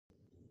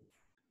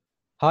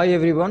Hi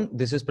everyone,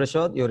 this is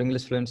Prasad, your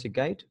English Fluency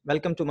Guide.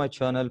 Welcome to my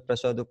channel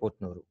Prasadu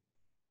potnuru.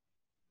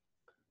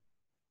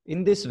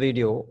 In this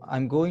video,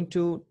 I'm going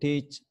to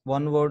teach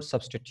one-word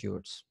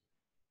substitutes.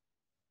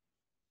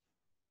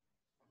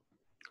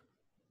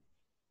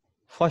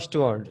 First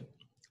word,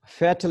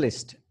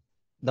 fatalist.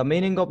 The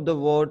meaning of the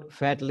word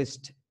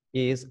fatalist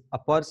is a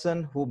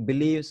person who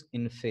believes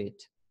in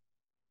fate.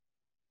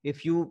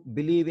 If you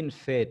believe in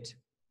fate,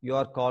 you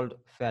are called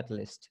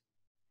fatalist.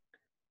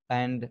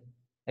 And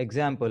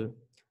example,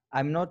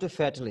 I'm not a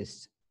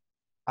fatalist,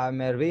 I'm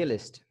a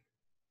realist.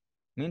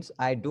 Means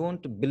I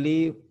don't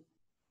believe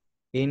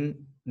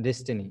in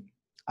destiny.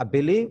 I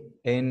believe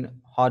in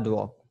hard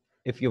work.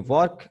 If you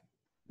work,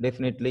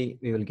 definitely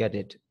we will get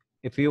it.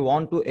 If you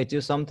want to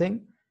achieve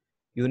something,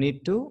 you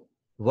need to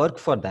work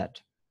for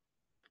that.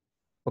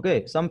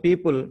 Okay, some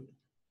people,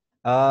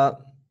 uh,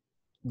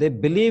 they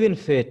believe in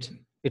fate.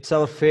 It's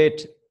our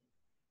fate.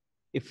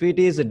 If it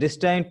is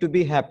destined to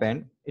be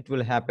happen, it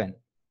will happen.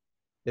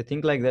 They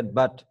think like that,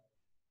 but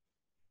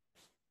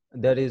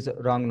that is a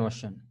wrong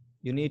notion.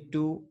 You need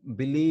to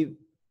believe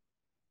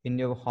in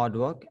your hard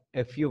work.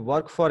 If you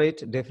work for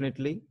it,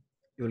 definitely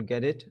you will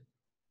get it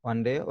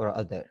one day or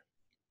other.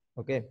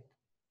 Okay.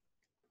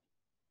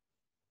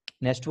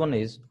 Next one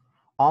is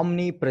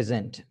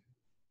omnipresent.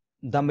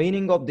 The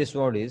meaning of this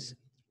word is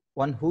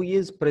one who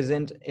is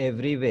present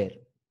everywhere.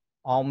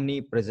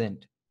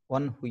 Omnipresent.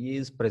 One who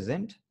is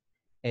present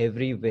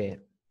everywhere.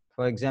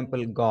 For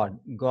example, God.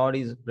 God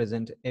is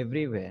present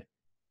everywhere.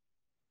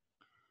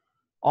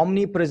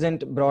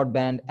 Omnipresent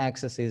broadband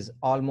access is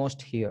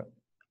almost here.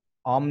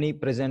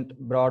 Omnipresent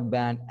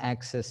broadband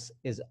access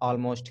is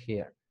almost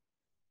here.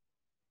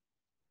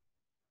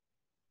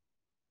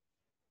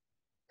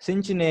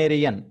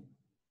 Centenarian.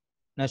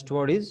 Next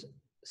word is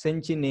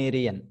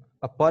centenarian,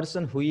 a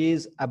person who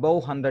is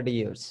above 100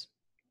 years.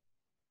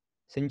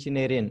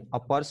 Centenarian, a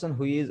person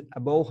who is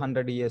above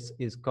 100 years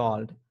is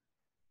called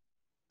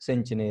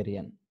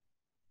centenarian.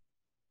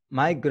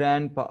 My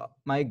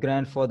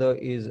grandfather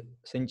is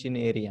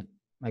centenarian.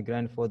 My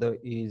grandfather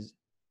is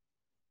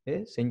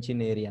a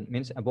centenarian,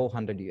 means above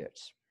 100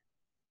 years.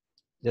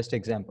 Just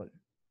example.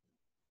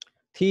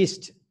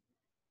 Theist,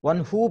 one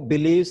who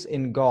believes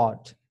in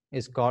God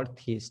is called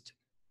theist.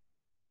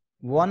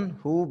 One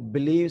who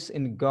believes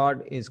in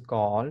God is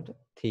called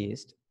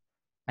theist.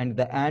 And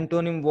the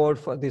antonym word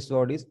for this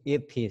word is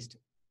atheist.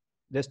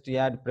 Just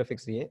add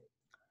prefix a,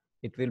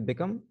 it will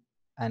become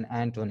an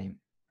antonym.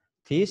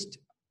 Theist,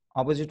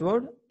 opposite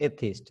word,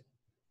 atheist.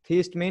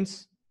 Theist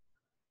means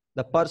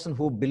the person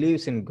who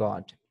believes in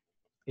God.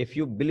 If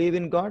you believe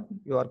in God,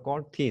 you are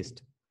called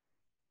theist.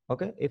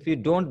 Okay. If you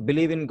don't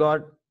believe in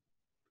God,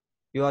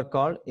 you are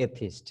called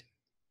atheist.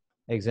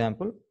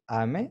 Example,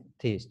 I am a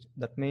theist.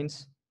 That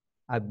means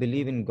I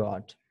believe in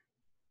God.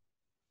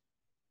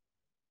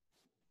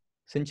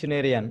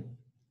 Centenarian.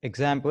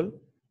 Example,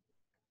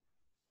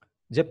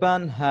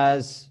 Japan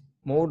has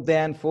more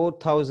than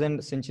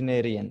 4,000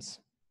 centenarians.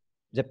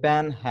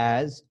 Japan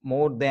has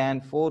more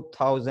than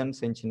 4,000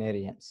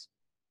 centenarians.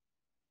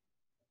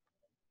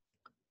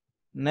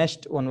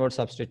 Next one word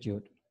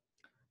substitute.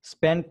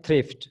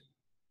 Spendthrift.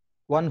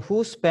 One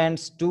who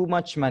spends too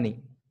much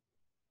money.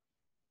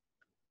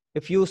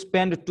 If you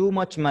spend too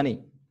much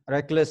money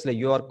recklessly,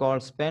 you are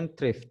called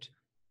spendthrift.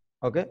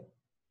 Okay?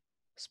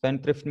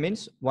 Spendthrift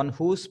means one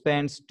who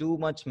spends too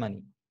much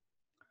money.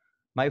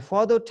 My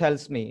father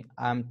tells me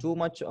I am too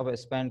much of a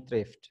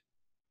spendthrift.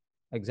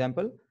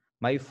 Example,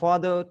 my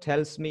father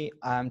tells me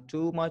I am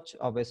too much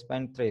of a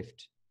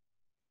spendthrift.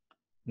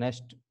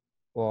 Next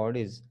word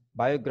is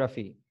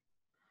biography.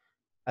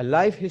 A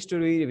life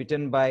history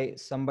written by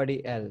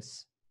somebody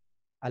else.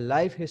 A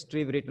life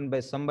history written by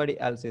somebody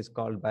else is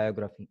called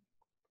biography.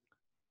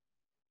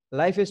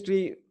 Life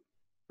history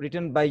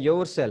written by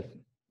yourself.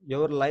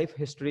 Your life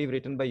history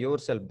written by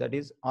yourself, that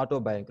is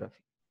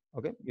autobiography.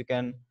 Okay, you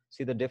can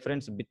see the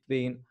difference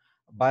between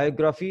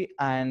biography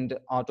and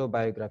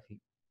autobiography.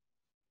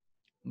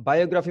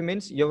 Biography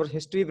means your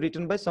history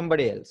written by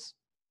somebody else.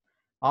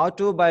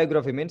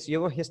 Autobiography means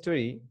your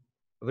history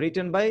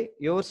written by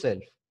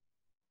yourself.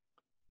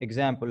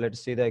 Example,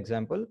 let's see the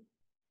example.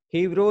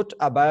 He wrote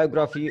a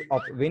biography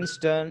of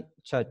Winston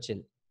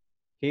Churchill.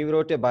 He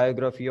wrote a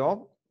biography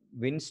of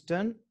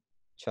Winston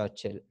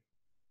Churchill.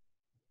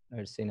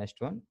 Let's see next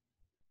one.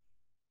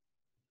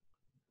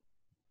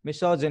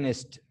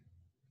 Misogynist.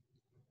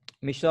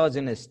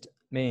 Misogynist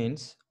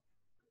means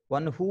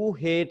one who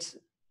hates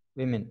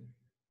women.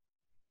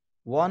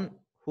 One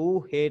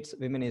who hates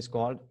women is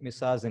called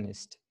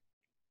misogynist.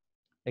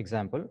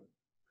 Example,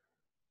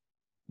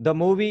 the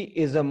movie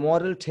is a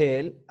moral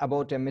tale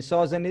about a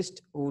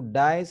misogynist who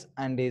dies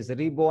and is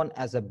reborn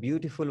as a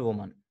beautiful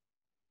woman.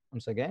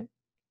 Once again,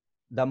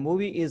 the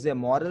movie is a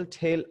moral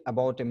tale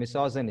about a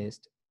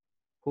misogynist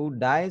who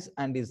dies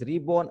and is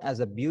reborn as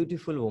a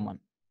beautiful woman.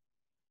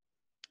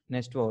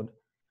 Next word,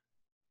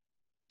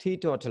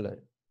 teetotaler.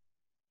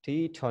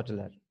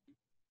 Teetotaler,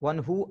 one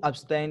who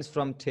abstains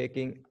from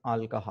taking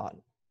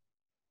alcohol.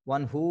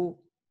 One who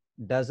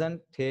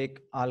doesn't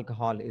take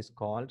alcohol is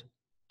called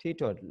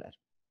teetotaler.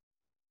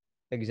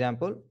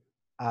 Example,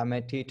 I'm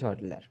a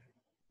teetotaler.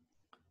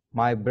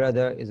 My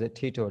brother is a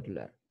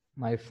teetotaler.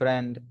 My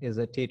friend is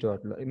a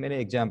teetotaler. Many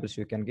examples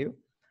you can give.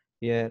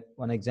 Here,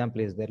 one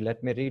example is there.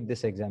 Let me read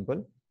this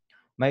example.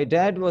 My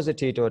dad was a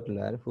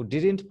teetotaler who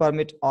didn't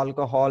permit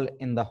alcohol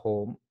in the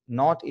home,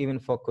 not even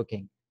for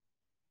cooking.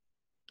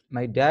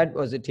 My dad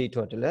was a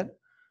teetotaler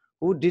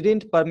who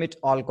didn't permit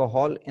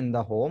alcohol in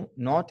the home,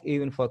 not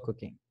even for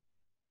cooking.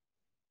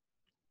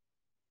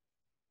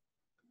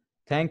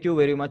 Thank you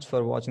very much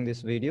for watching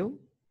this video.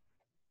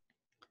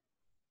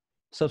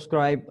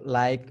 Subscribe,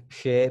 like,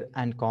 share,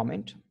 and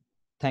comment.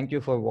 Thank you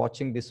for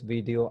watching this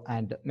video,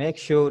 and make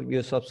sure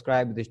you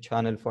subscribe this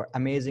channel for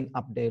amazing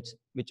updates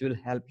which will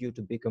help you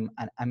to become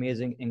an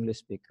amazing English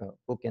speaker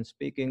who can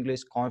speak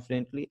English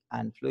confidently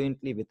and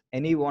fluently with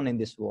anyone in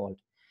this world,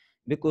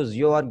 because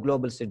you are a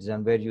global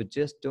citizen where you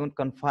just don't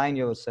confine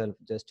yourself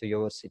just to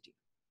your city.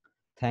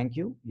 Thank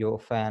you, your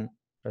fan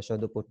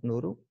Prasadu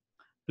Potnuru.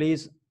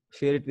 Please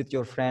share it with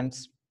your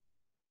friends.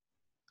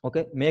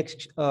 Okay,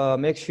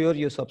 make sure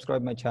you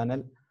subscribe my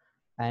channel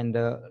and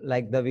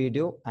like the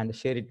video and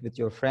share it with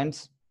your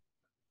friends.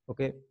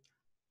 Okay,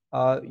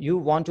 you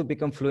want to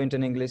become fluent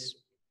in English.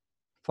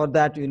 For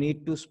that, you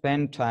need to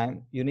spend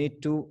time. You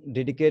need to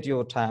dedicate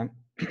your time.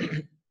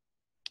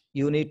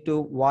 You need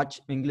to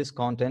watch English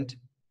content.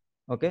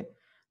 Okay,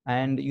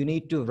 and you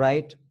need to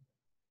write.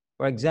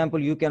 For example,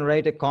 you can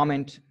write a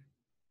comment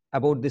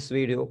about this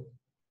video.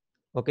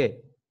 Okay,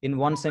 in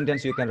one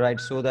sentence you can write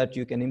so that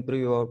you can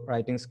improve your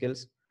writing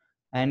skills.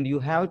 And you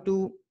have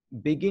to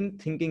begin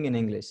thinking in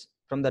English.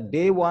 From the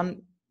day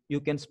one, you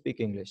can speak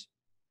English.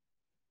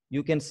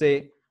 You can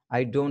say,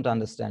 I don't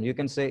understand. You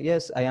can say,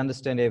 yes, I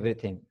understand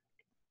everything.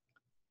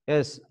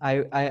 Yes,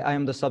 I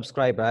am the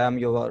subscriber. I am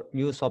your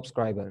new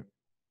subscriber.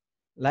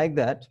 Like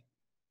that,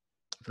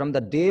 from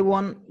the day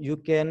one, you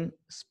can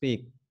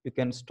speak. You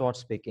can start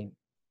speaking.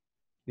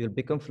 You'll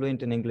become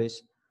fluent in English.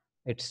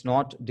 It's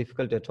not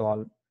difficult at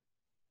all.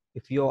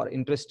 If you are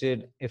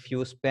interested, if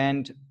you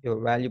spend your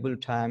valuable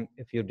time,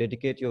 if you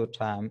dedicate your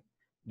time,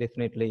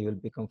 definitely you will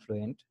become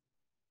fluent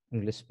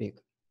English speaker.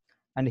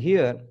 And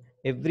here,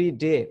 every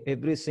day,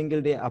 every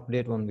single day,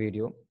 update one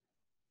video,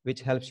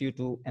 which helps you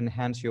to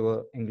enhance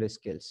your English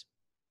skills.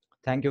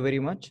 Thank you very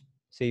much.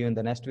 See you in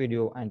the next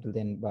video. Until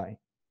then, bye.